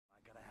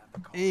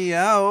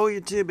Yo,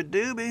 YouTube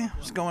doobie.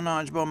 What's going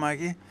on? It's your boy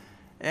Mikey.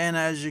 And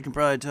as you can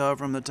probably tell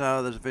from the title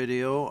of this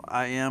video,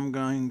 I am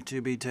going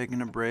to be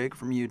taking a break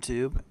from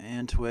YouTube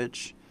and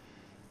Twitch.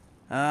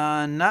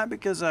 Not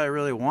because I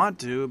really want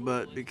to,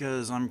 but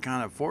because I'm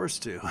kind of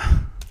forced to.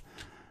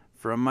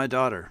 From my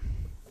daughter.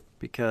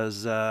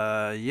 Because,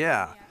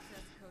 yeah.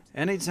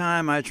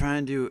 Anytime I try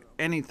and do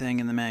anything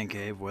in the man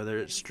cave, whether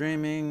it's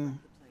streaming,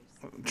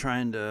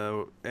 trying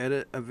to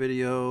edit a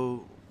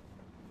video,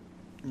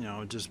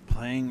 just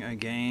playing a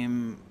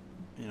game,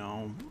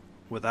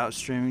 without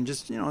streaming,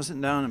 just,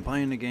 sitting down and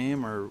playing a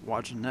game or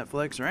watching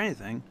Netflix or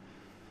anything,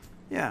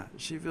 yeah,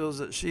 she feels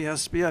that she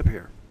has to be up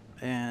here.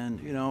 And,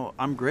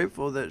 I'm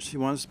grateful that she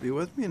wants to be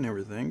with me and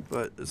everything,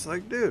 but it's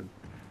like, dude,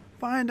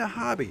 find a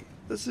hobby.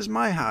 This is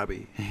my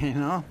hobby,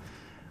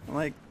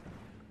 Like,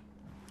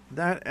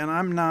 that, and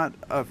I'm not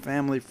a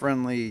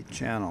family-friendly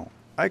channel.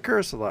 I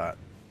curse a lot.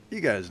 You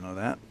guys know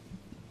that.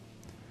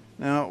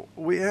 Now,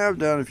 we have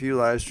done a few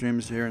live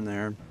streams here and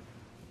there,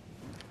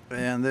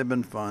 and they've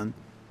been fun,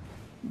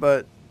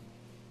 but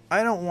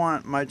I don't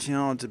want my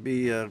channel to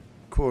be a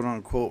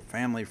quote-unquote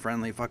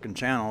family-friendly fucking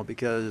channel,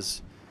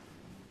 because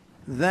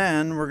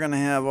then we're going to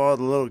have all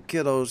the little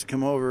kiddos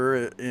come over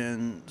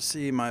and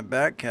see my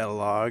back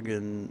catalog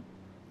and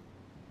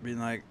be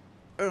like,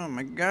 oh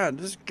my god,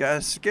 this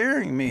guy's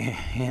scaring me,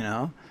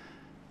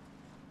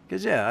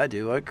 Because, yeah, I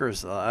do. I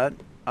curse a lot.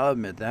 I'll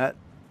admit that.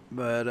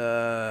 But,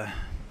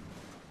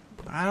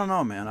 I don't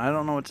know, man. I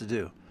don't know what to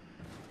do.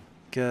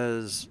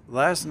 Because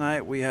last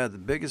night we had the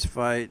biggest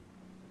fight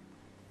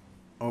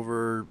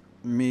over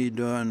me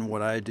doing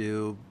what I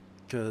do.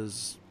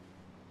 Because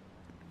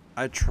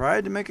I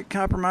tried to make a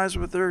compromise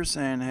with her,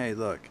 saying, hey,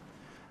 look,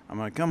 I'm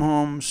going to come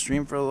home,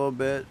 stream for a little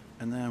bit,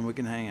 and then we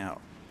can hang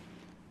out.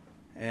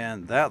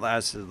 And that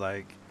lasted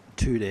like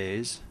 2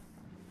 days.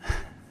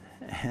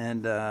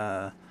 And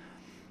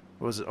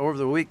was it over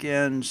the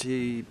weekend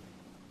she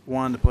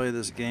wanted to play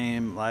this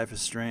game, Life is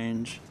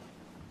Strange,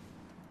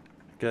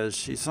 because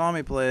she saw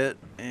me play it,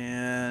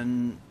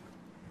 and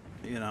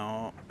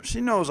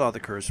she knows all the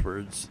curse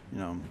words,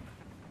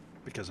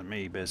 because of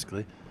me,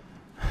 basically.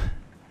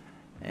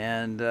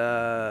 And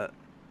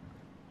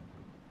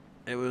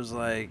it was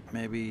like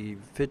maybe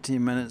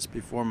 15 minutes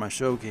before my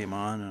show came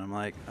on, and I'm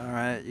like, all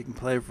right, you can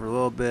play for a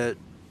little bit,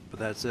 but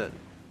that's it.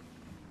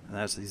 And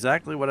that's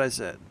exactly what I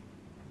said.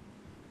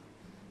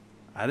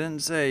 I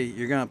didn't say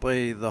you're going to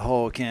play the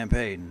whole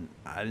campaign.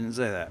 I didn't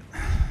say that.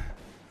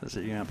 I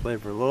said you're going to play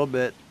for a little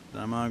bit,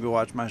 then I'm going to go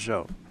watch my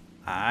show.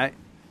 Alright?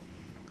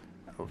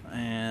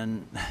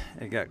 And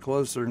it got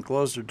closer and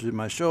closer to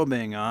my show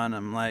being on.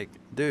 I'm like,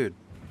 dude,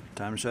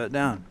 time to shut it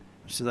down.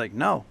 She's like,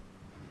 no.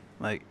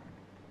 I'm like,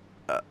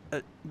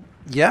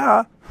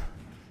 yeah.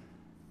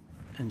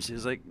 And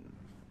she's like,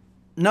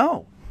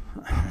 no.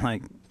 I'm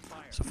like,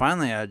 so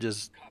finally I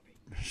just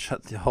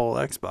shut the whole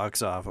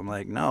Xbox off. I'm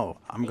like, no,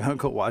 I'm going to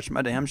go watch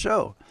my damn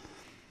show.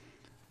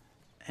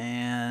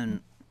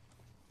 And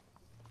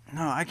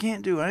no, I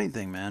can't do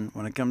anything, man,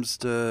 when it comes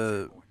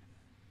to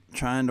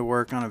trying to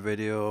work on a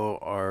video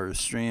or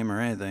stream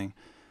or anything.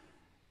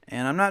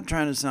 And I'm not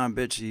trying to sound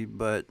bitchy,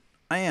 but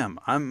I am.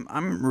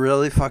 I'm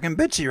really fucking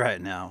bitchy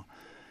right now.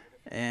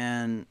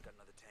 And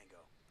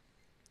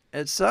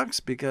it sucks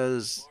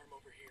because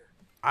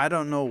I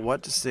don't know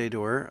what to say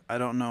to her. I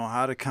don't know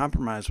how to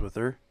compromise with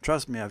her.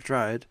 Trust me, I've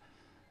tried.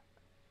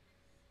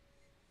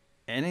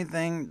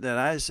 Anything that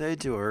I say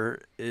to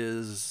her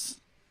is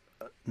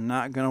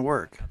not going to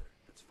work.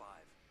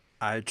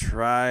 I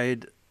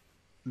tried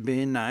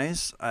being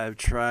nice. I've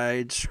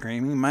tried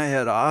screaming my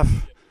head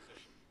off.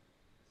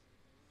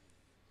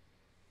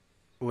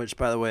 Which,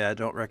 by the way, I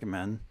don't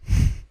recommend.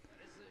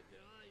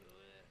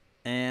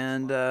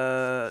 And,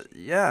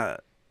 yeah,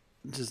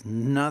 just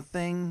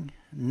nothing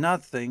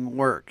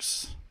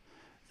works.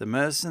 The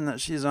medicine that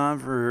she's on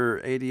for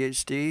her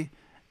ADHD,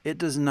 it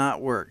does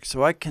not work.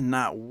 So I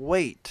cannot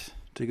wait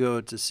to go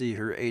to see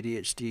her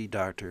ADHD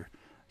doctor.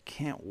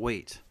 Can't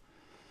wait.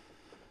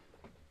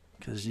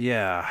 Because,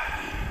 yeah,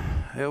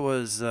 it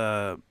was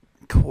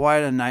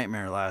quite a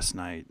nightmare last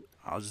night.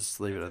 I'll just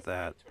leave it at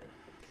that.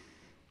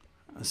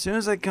 As soon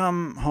as I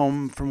come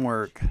home from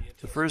work,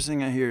 the first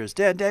thing I hear is,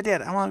 Dad,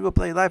 I want to go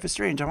play Life is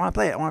Strange. I want to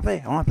play it.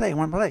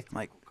 I'm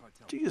like,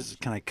 Jesus,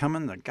 can I come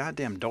in the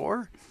goddamn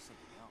door?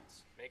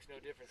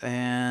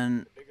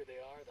 And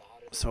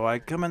so I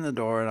come in the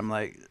door, and I'm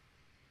like,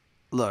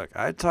 look,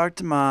 I talked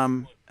to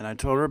Mom, and I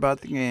told her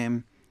about the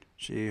game.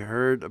 She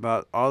heard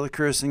about all the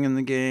cursing in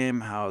the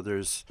game, how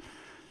there's,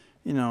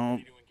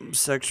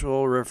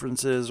 sexual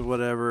references,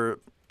 whatever,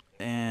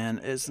 and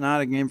it's not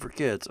a game for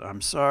kids.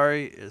 I'm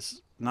sorry,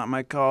 it's not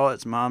my call,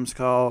 it's Mom's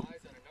call.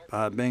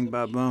 Bing,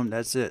 ba, boom,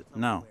 that's it.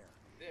 No.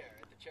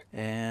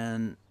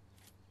 And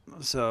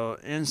so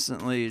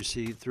instantly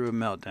she threw a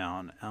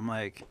meltdown. I'm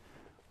like,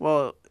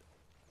 well,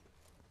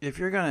 if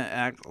you're going to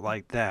act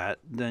like that,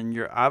 then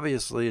you're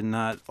obviously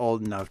not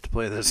old enough to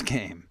play this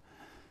game.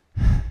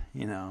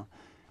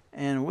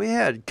 And we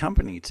had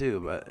company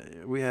too,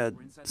 but we had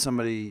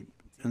somebody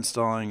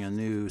installing a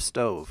new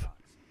stove.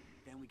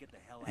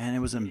 And it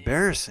was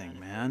embarrassing,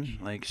 man.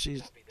 Like,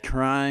 she's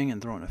crying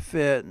and throwing a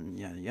fit and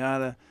yada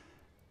yada.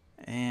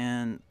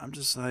 And I'm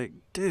just like,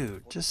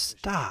 dude, just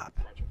stop.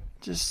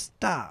 Just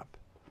stop.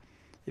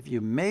 If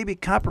you maybe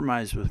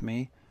compromise with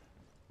me,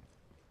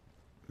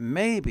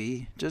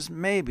 maybe, just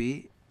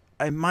maybe,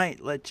 I might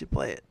let you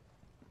play it.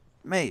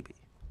 Maybe.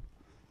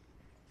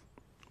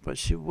 But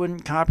she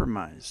wouldn't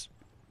compromise.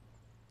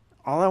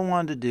 All I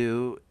wanted to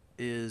do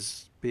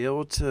is be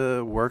able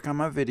to work on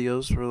my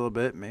videos for a little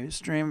bit, maybe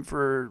stream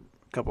for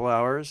a couple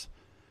hours,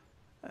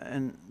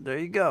 and there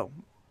you go.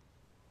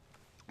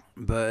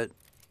 But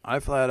I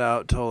flat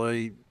out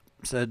totally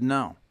said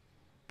no,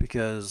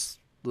 because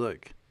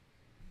look,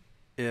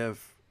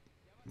 if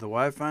the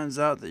wife finds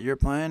out that you're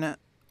playing it,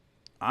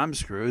 I'm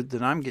screwed,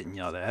 then I'm getting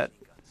yelled at.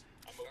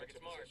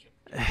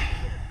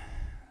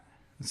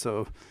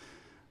 So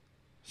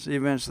she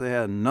eventually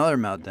had another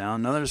meltdown,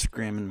 another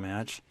screaming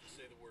match.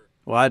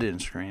 Well, I didn't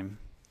scream.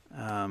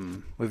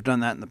 We've done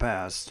that in the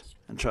past.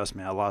 And trust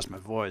me, I lost my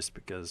voice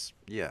because,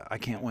 yeah, I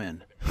can't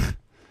win.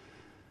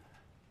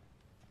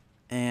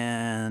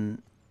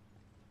 And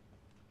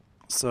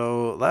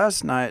so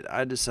last night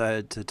I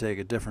decided to take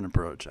a different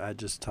approach. I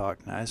just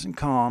talked nice and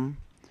calm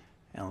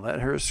and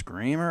let her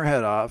scream her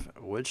head off,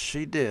 which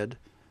she did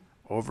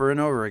over and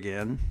over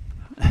again.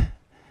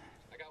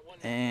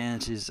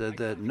 And she said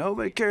that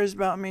nobody cares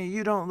about me,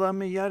 you don't love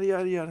me, yada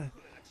yada yada.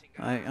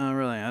 Oh,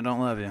 really, I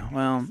don't love you.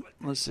 Well,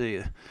 let's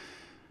see.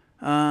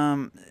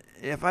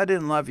 If I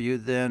didn't love you,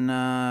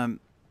 then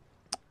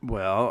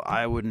well,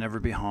 I would never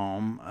be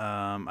home.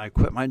 I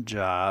quit my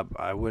job.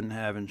 I wouldn't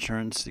have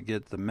insurance to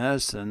get the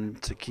medicine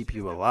to keep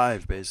you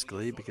alive,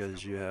 basically,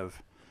 because you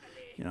have,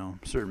 you know,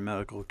 certain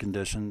medical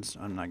conditions.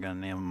 I'm not going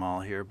to name them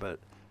all here, but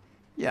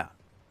yeah.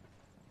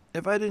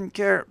 If I didn't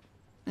care,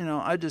 you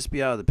know, I'd just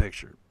be out of the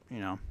picture, you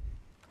know.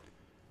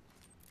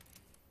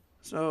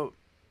 So,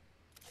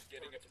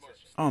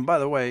 oh, and by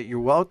the way, you're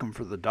welcome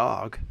for the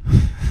dog.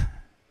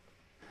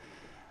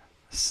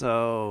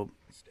 So,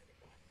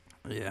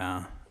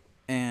 yeah.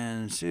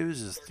 And she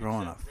was just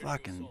throwing a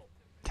fucking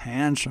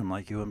tantrum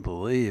like you wouldn't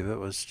believe. It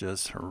was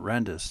just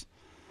horrendous.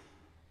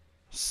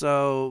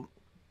 So,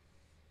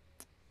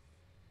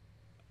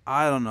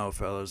 I don't know,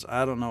 fellas.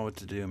 I don't know what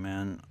to do,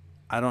 man.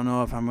 I don't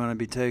know if I'm going to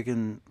be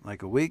taking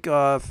like a week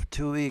off,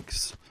 2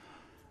 weeks,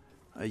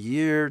 a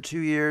year, 2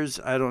 years.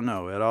 I don't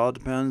know. It all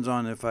depends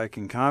on if I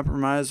can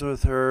compromise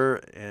with her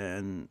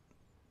and,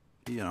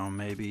 you know,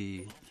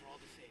 maybe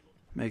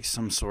make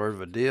some sort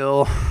of a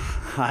deal.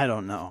 I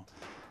don't know.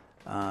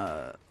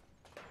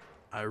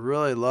 I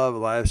really love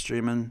live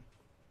streaming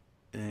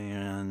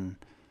and,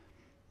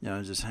 you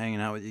know, just hanging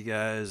out with you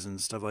guys and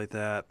stuff like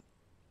that.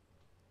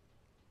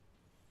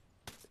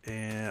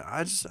 And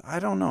I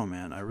don't know,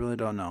 man. I really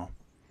don't know.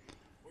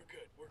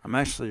 I'm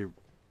actually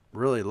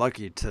really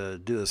lucky to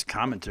do this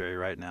commentary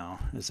right now.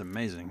 It's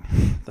amazing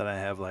that I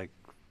have like,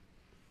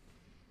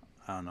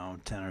 I don't know,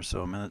 10 or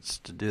so minutes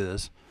to do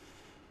this.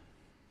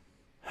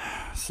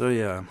 So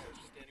yeah,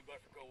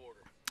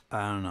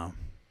 I don't know.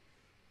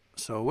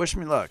 So wish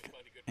me luck.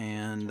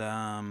 And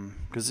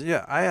because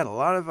yeah, I had a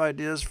lot of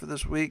ideas for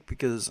this week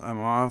because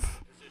I'm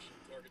off.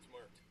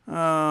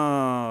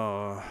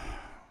 Oh,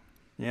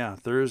 yeah,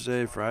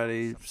 Thursday,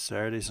 Friday,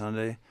 Saturday,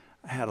 Sunday.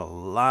 I had a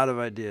lot of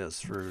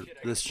ideas for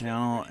this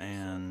channel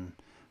and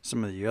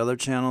some of the other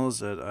channels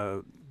that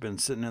I've been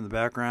sitting in the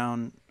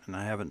background and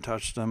I haven't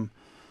touched them.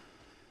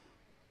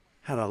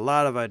 Had a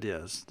lot of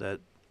ideas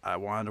that I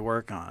wanted to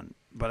work on,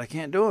 but I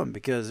can't do them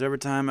because every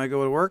time I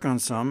go to work on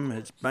some,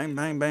 it's bang,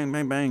 bang, bang,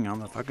 bang, bang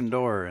on the fucking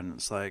door, and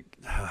it's like,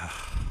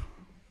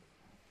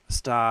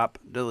 stop,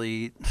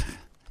 delete,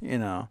 you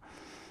know.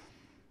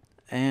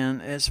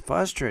 And it's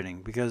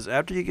frustrating because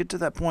after you get to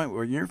that point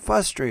where you're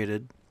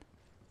frustrated,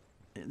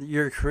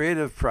 your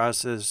creative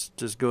process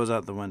just goes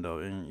out the window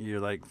and you're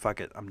like,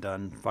 fuck it, I'm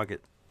done, fuck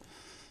it.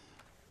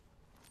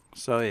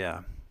 So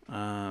yeah,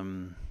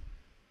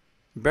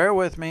 bear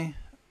with me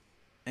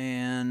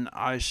and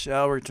I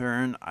shall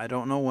return. I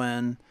don't know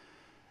when.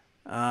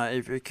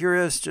 If you're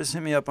curious, just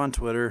hit me up on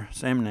Twitter,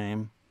 same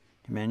name,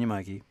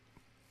 Humanumikey.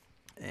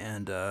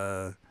 And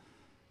cause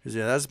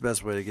yeah, that's the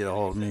best way to get a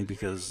hold of me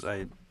because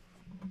I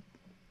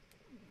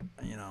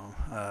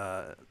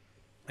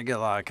get a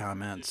lot of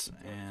comments,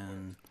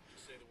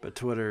 but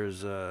Twitter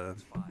is,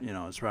 you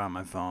know, it's right on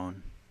my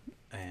phone,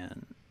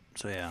 and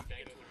so yeah.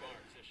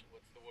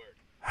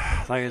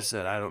 Like I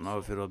said, I don't know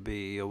if it'll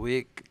be a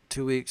week,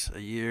 2 weeks, a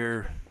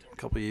year, a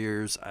couple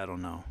years. I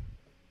don't know.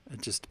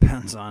 It just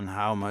depends on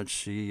how much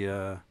she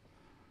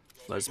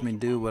lets me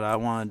do what I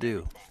want to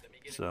do.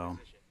 So,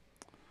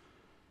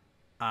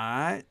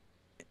 alright.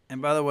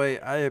 And by the way,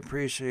 I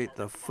appreciate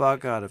the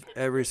fuck out of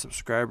every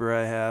subscriber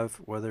I have,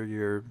 whether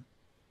you're,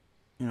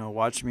 you know,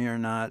 watching me or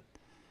not.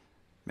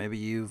 Maybe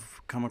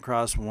you've come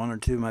across one or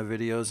two of my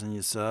videos and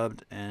you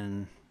subbed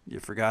and you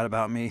forgot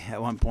about me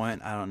at one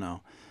point. I don't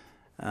know.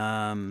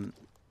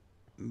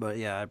 But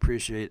yeah, I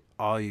appreciate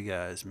all you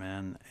guys,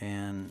 man.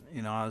 And,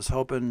 you know, I was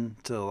hoping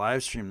to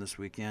live stream this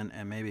weekend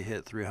and maybe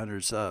hit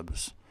 300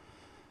 subs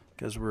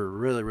because we're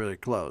really, really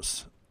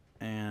close.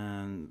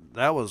 And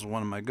that was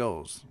one of my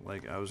goals.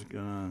 Like, I was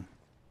gonna,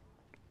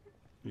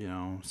 you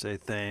know, say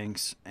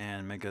thanks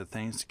and make a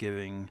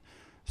Thanksgiving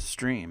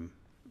stream,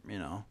 you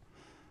know.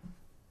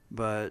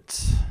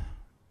 But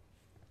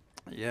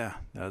yeah,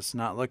 that's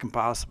not looking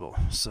possible.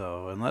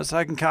 So unless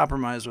I can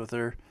compromise with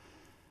her,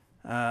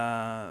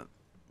 I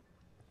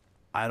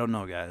don't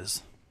know,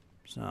 guys.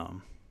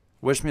 So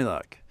wish me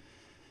luck.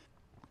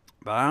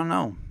 But I don't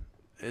know.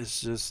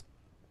 It's just,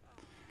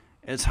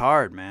 it's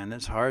hard, man.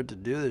 It's hard to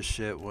do this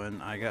shit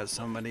when I got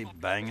somebody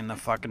banging the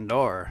fucking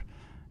door.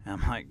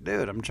 And I'm like,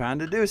 dude, I'm trying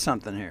to do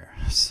something here.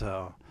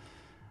 So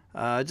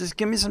just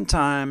give me some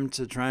time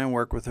to try and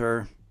work with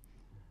her,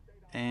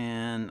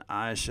 and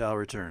I shall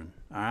return.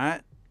 All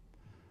right?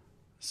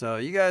 So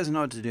you guys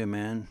know what to do,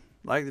 man.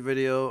 Like the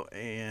video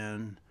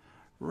and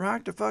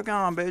rock the fuck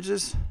on,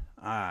 bitches.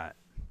 All right.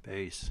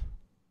 Peace.